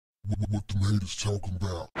What them haters talking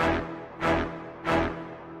about?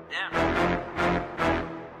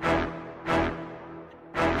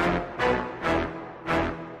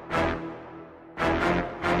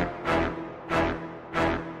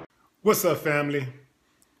 What's up, family?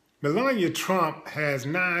 Melania Trump has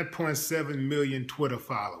 9.7 million Twitter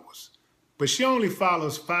followers, but she only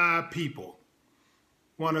follows 5 people.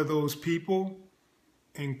 One of those people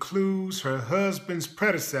includes her husband's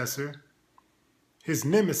predecessor, his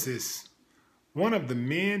nemesis, one of the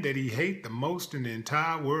men that he hates the most in the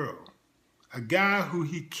entire world, a guy who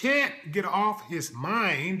he can't get off his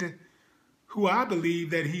mind, who I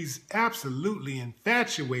believe that he's absolutely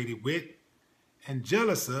infatuated with and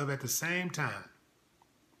jealous of at the same time,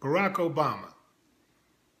 Barack Obama.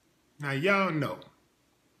 Now, y'all know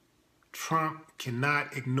Trump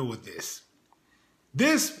cannot ignore this.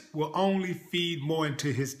 This will only feed more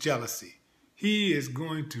into his jealousy. He is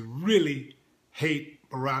going to really hate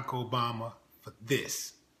Barack Obama for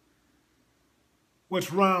this.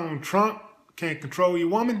 What's wrong, Trump? Can't control your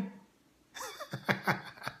woman?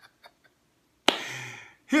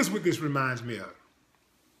 Here's what this reminds me of.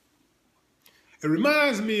 It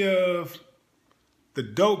reminds me of the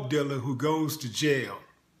dope dealer who goes to jail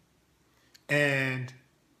and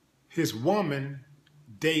his woman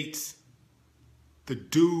dates the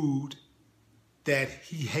dude that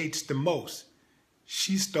he hates the most.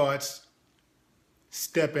 She starts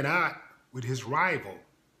stepping out with his rival.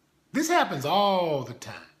 This happens all the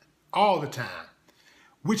time,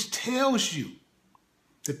 which tells you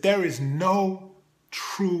that there is no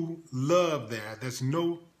true love there. There's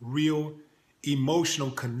no real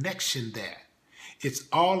emotional connection there. It's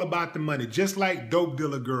all about the money, just like dope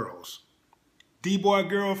dealer girls. D-boy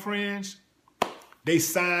girlfriends, they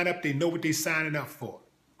sign up, they know what they're signing up for.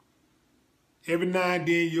 Every now and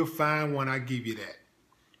then you'll find one, I give you that.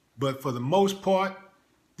 But for the most part,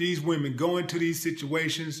 these women go into these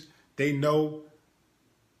situations, they know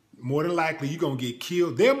more than likely you're going to get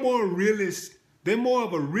killed. They're more realist. They're more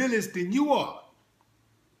of a realist than you are.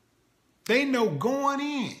 They know going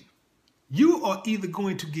in, you are either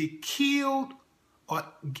going to get killed or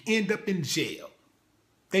end up in jail.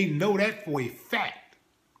 They know that for a fact.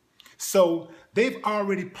 So they've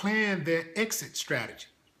already planned their exit strategy.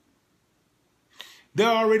 They're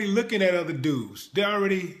already looking at other dudes. They're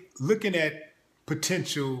already looking at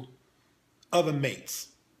potential other mates.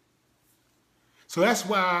 So that's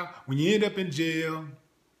why when you end up in jail,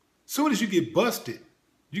 as soon as you get busted,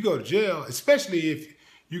 you go to jail, especially if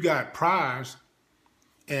you got priors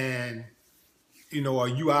and, you know, or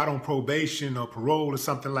you out on probation or parole or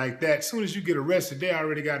something like that. As soon as you get arrested, they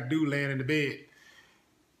already got a dude laying in the bed.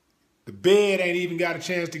 The bed ain't even got a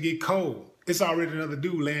chance to get cold. It's already another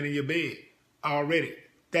dude laying in your bed already.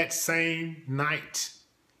 That same night,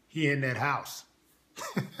 he in that house.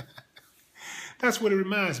 That's what it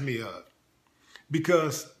reminds me of.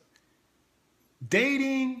 Because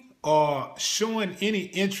dating or showing any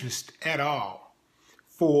interest at all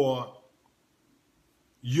for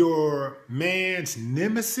your man's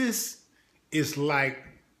nemesis is like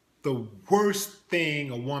the worst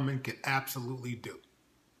thing a woman could absolutely do.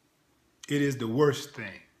 It is the worst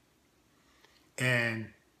thing. And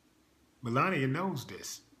Melania knows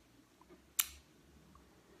this.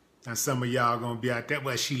 Now some of y'all gonna be out there,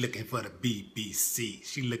 well, she looking for the BBC.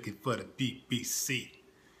 She looking for the BBC.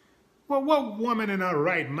 Well, what woman in her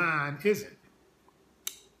right mind isn't?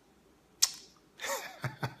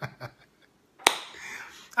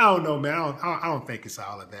 I don't know, man. I don't think it's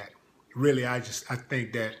all of that. Really, I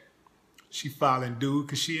think that she following dude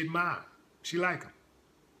because she admire him. She like him.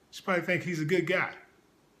 She probably think he's a good guy.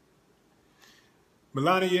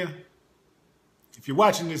 Melania, if you're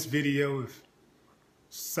watching this video, if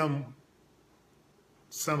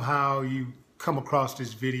somehow you come across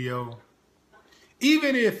this video,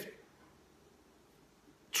 even if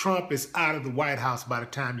Trump is out of the White House by the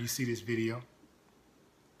time you see this video,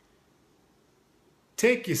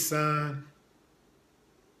 take your son,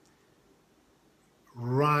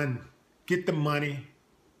 run, get the money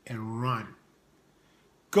and run.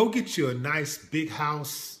 Go get you a nice big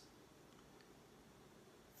house,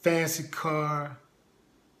 fancy car.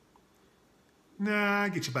 Nah,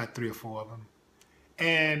 get you about 3 or 4 of them.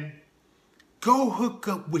 And go hook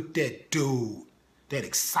up with that dude that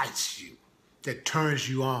excites you, that turns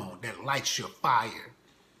you on, that lights your fire.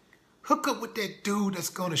 Hook up with that dude that's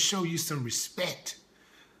gonna show you some respect.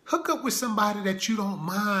 Hook up with somebody that you don't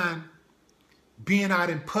mind being out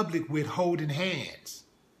in public with holding hands.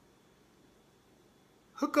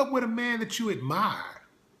 Hook up with a man that you admire.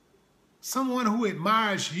 Someone who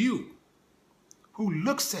admires you, who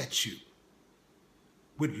looks at you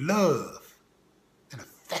with love and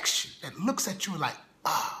affection. looks at you like,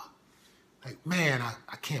 like, man,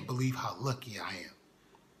 I can't believe how lucky I am.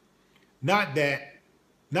 Not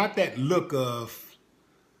that look of,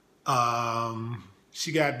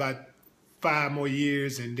 she got about 5 more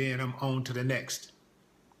years and then I'm on to the next.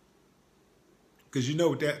 Because you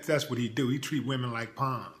know that's what he do. He treat women like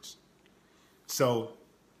pawns. So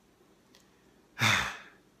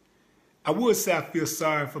I would say I feel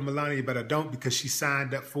sorry for Melania, but I don't, because she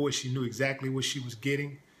signed up for it. She knew exactly what she was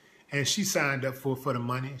getting. And she signed up for the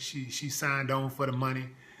money. She signed on for the money.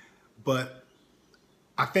 But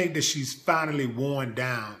I think that she's finally worn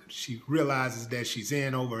down. She realizes that she's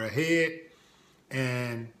in over her head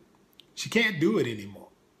and she can't do it anymore.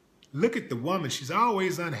 Look at the woman. She's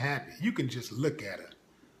always unhappy. You can just look at her.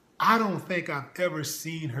 I don't think I've ever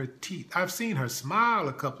seen her teeth. I've seen her smile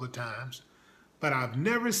a couple of times, but I've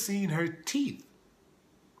never seen her teeth.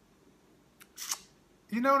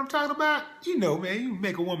 You know what I'm talking about? You know, man, you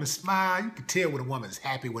make a woman smile. You can tell when a woman's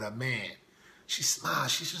happy with a man. She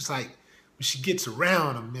smiles. She's just like, when she gets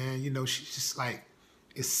around him, man, you know, she's just like,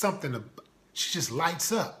 it's something, she just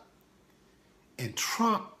lights up. And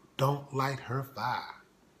Trump don't light her fire.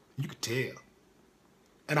 You can tell.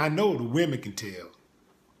 And I know the women can tell.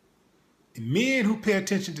 And men who pay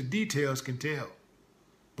attention to details can tell.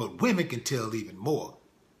 But women can tell even more.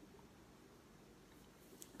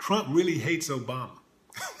 Trump really hates Obama.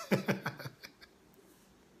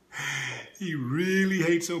 He really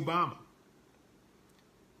hates Obama.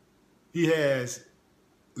 He has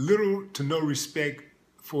little to no respect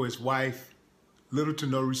for his wife, little to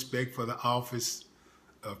no respect for the office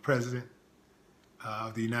of President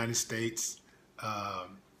of the United States.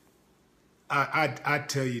 I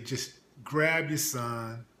tell you, just grab your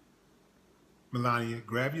son, Melania,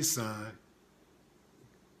 grab your son,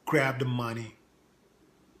 grab the money,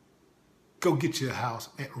 go get your house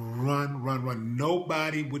and run, run, run.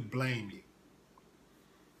 Nobody would blame you.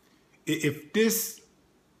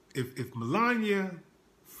 If Melania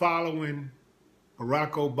following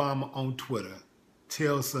Barack Obama on Twitter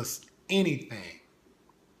tells us anything,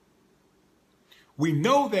 we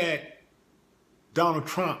know that Donald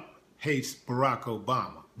Trump hates Barack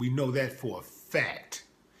Obama. We know that for a fact.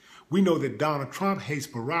 We know that Donald Trump hates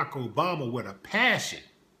Barack Obama with a passion.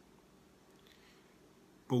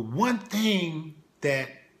 But one thing that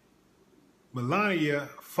Melania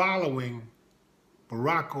following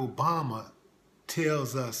Barack Obama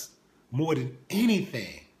tells us more than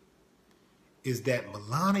anything is that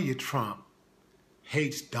Melania Trump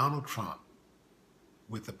hates Donald Trump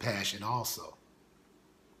with a passion also.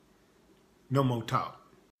 No more talk.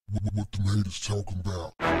 What the haters talking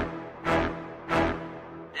about?